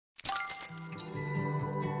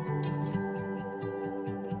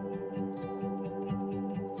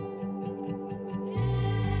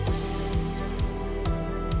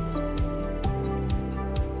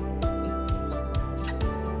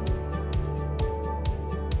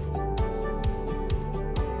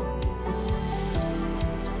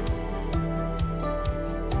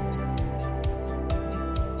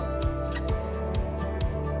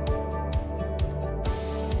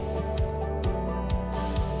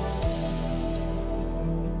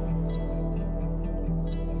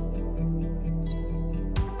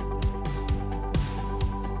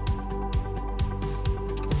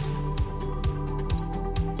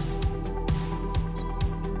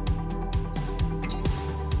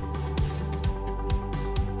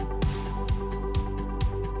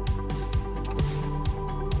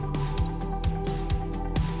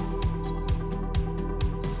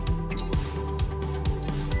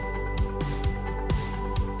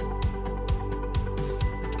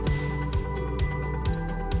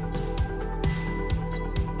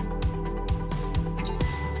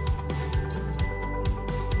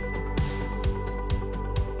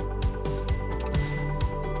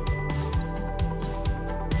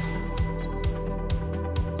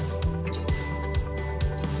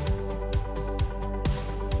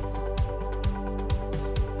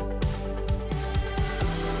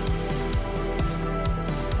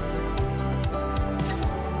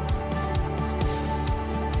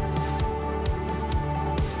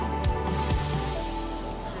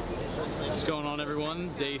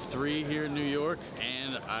1, day 3 here in New York,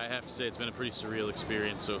 and I have to say it's been a pretty surreal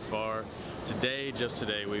experience so far. Today, just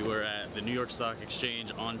today, we were at the New York Stock Exchange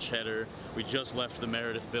on Cheddar. We just left the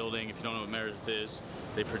Meredith building. If you don't know what Meredith is,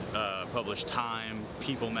 they publish Time,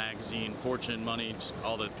 People Magazine, Fortune, Money, just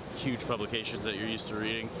all the huge publications that you're used to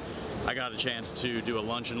reading. I got a chance to do a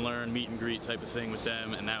lunch and learn, meet and greet type of thing with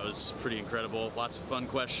them, and that was pretty incredible. Lots of fun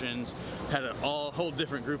questions. Had a whole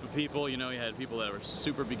different group of people. You know, you had people that were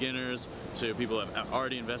super beginners to people that have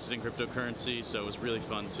already invested in cryptocurrency, so it was really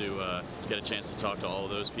fun to get a chance to talk to all of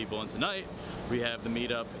those people. And tonight we have the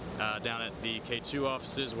meetup down at the K2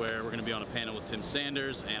 offices, where we're going to be on a panel with Tim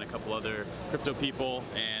Sanders and a couple other crypto people,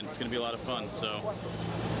 and it's going to be a lot of fun. So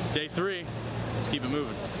day 3, let's keep it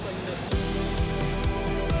moving.